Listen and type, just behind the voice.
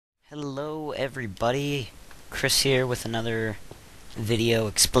Hello everybody, Chris here with another video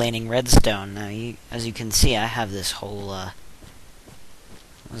explaining Redstone. Now, as you can see, I have this whole,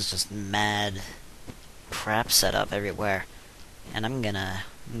 was just mad crap set up everywhere, and I'm going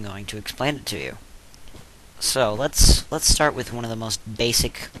to explain it to you. So, let's start with one of the most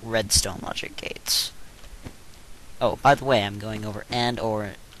basic Redstone logic gates. Oh, by the way, I'm going over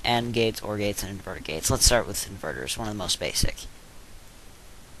AND gates, OR gates, and inverter gates. Let's start with inverters, one of the most basic.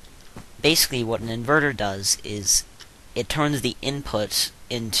 Basically, what an inverter does is it turns the input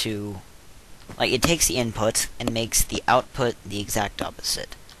into, it takes the input and makes the output the exact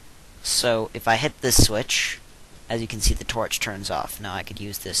opposite. So if I hit this switch, as you can see, the torch turns off. Now I could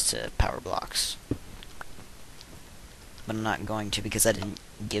use this to power blocks, but I'm not going to because I didn't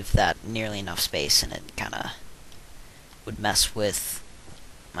give that nearly enough space, and it kinda would mess with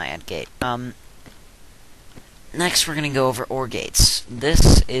my AND gate. Next, we're going to go over OR gates.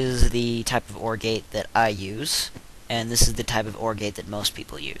 This is the type of OR gate that I use, and this is the type of OR gate that most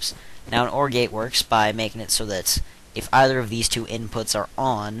people use. Now, an OR gate works by making it so that if either of these two inputs are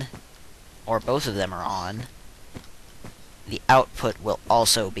on, or both of them are on, the output will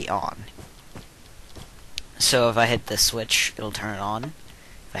also be on. So if I hit this switch, it'll turn it on.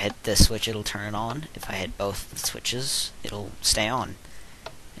 If I hit this switch, it'll turn it on. If I hit both the switches, it'll stay on.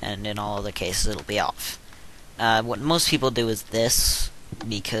 And in all other cases, it'll be off. What most people do is this,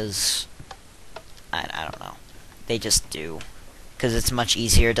 because, I don't know, they just do, because it's much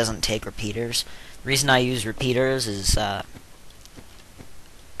easier, it doesn't take repeaters. The reason I use repeaters is, I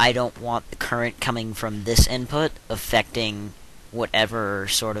don't want the current coming from this input affecting whatever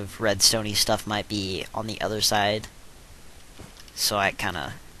sort of redstone-y stuff might be on the other side, so I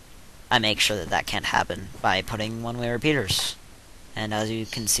make sure that that can't happen by putting one-way repeaters, and as you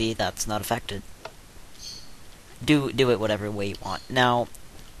can see, that's not affected. Do it whatever way you want. Now,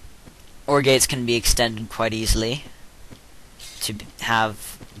 OR gates can be extended quite easily to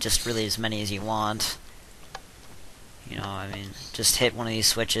have just really as many as you want. You know, I mean, just hit one of these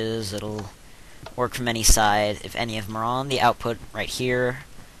switches, it'll work from any side. If any of them are on, the output right here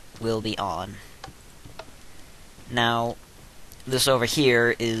will be on. Now, this over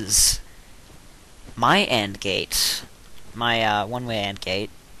here is my AND gate, my one-way AND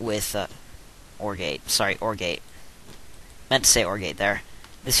gate with OR gate. Sorry, OR gate. Meant to say OR gate there.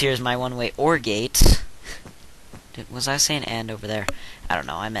 This here is my one-way OR gate. Was I saying AND over there? I don't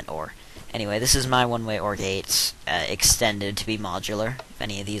know, I meant OR. Anyway, this is my one-way OR gate, extended to be modular. If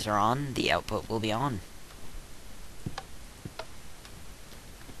any of these are on, the output will be on.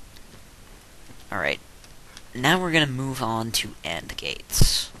 Alright, now we're going to move on to AND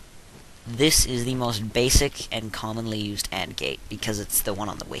gates. This is the most basic and commonly used AND gate, because it's the one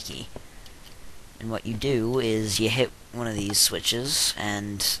on the wiki. And what you do is you hit one of these switches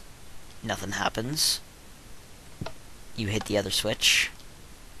and nothing happens. You hit the other switch,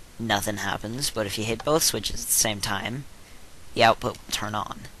 nothing happens, but if you hit both switches at the same time, the output will turn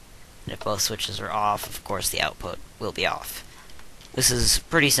on. And if both switches are off, of course the output will be off. This is a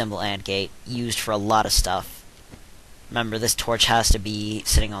pretty simple AND gate, used for a lot of stuff. Remember, this torch has to be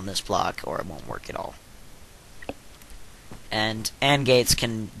sitting on this block or it won't work at all. And AND gates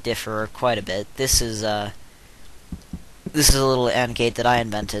can differ quite a bit. This is a little AND gate that I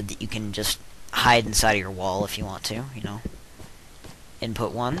invented that you can just hide inside of your wall if you want to, you know.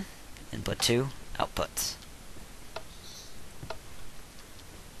 Input 1, input 2, outputs.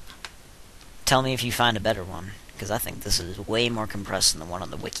 Tell me if you find a better one, because I think this is way more compressed than the one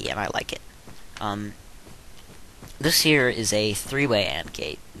on the wiki, and I like it. This here is a three-way AND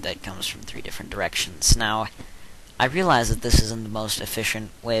gate that comes from 3 different directions. Now, I realize that this isn't the most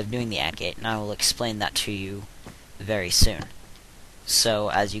efficient way of doing the AND gate, and I will explain that to you very soon. So,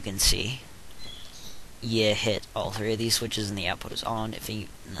 as you can see, you hit all 3 of these switches and the output is on. If a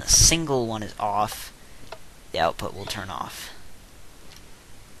single one is off, the output will turn off.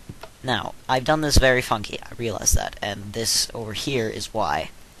 Now, I've done this very funky, I realize that, and this over here is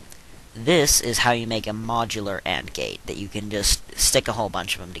why. This is how you make a modular AND gate, that you can just stick a whole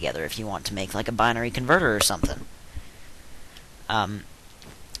bunch of them together if you want to make like a binary converter or something. And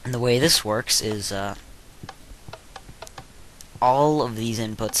the way this works is, all of these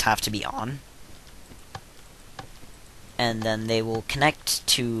inputs have to be on, and then they will connect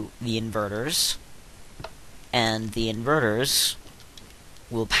to the inverters, and the inverters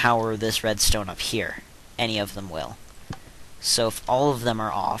will power this redstone up here. Any of them will. So if all of them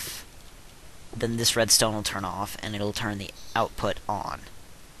are off, then this redstone will turn off, and it'll turn the output on.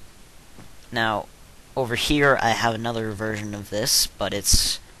 Now, over here I have another version of this, but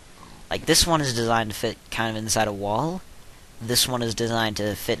it's, like, this one is designed to fit kind of inside a wall. this one is designed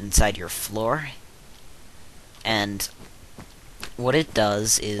to fit inside your floor, and what it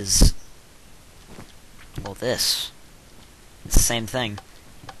does is, well, this. It's the same thing.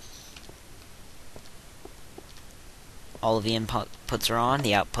 All of the inputs are on,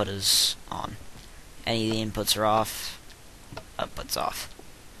 the output is on. Any of the inputs are off, output's off.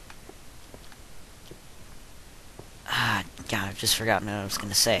 Ah, God, I've just forgotten what I was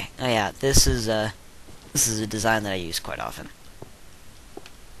gonna say. Oh yeah, this is a design that I use quite often.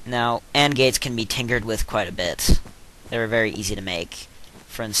 Now, AND gates can be tinkered with quite a bit. They're very easy to make.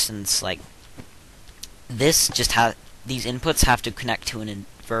 For instance, like, these inputs have to connect to an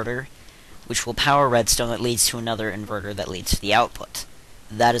inverter, which will power redstone that leads to another inverter that leads to the output.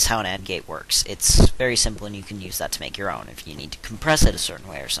 That is how an AND gate works. It's very simple, and you can use that to make your own if you need to compress it a certain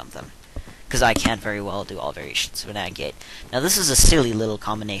way or something. Because I can't very well do all variations of an AND gate. Now, this is a silly little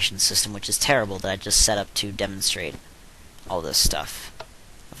combination system, which is terrible, that I just set up to demonstrate all this stuff.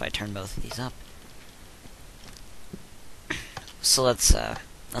 If I turn both of these up. So let's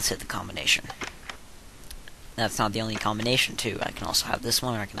hit the combination. That's not the only combination, too. I can also have this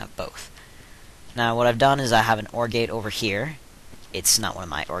one, or I can have both. Now, what I've done is I have an OR gate over here. It's not one of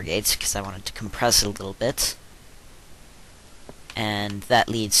my OR gates, because I wanted to compress it a little bit. And that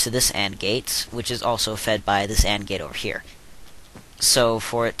leads to this AND gate, which is also fed by this AND gate over here. So,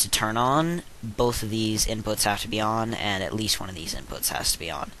 for it to turn on, both of these inputs have to be on, and at least one of these inputs has to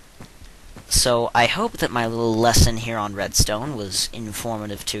be on. So, I hope that my little lesson here on Redstone was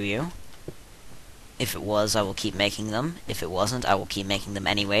informative to you. If it was, I will keep making them. If it wasn't, I will keep making them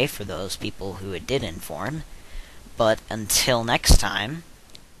anyway for those people who it did inform. But until next time,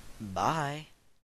 bye.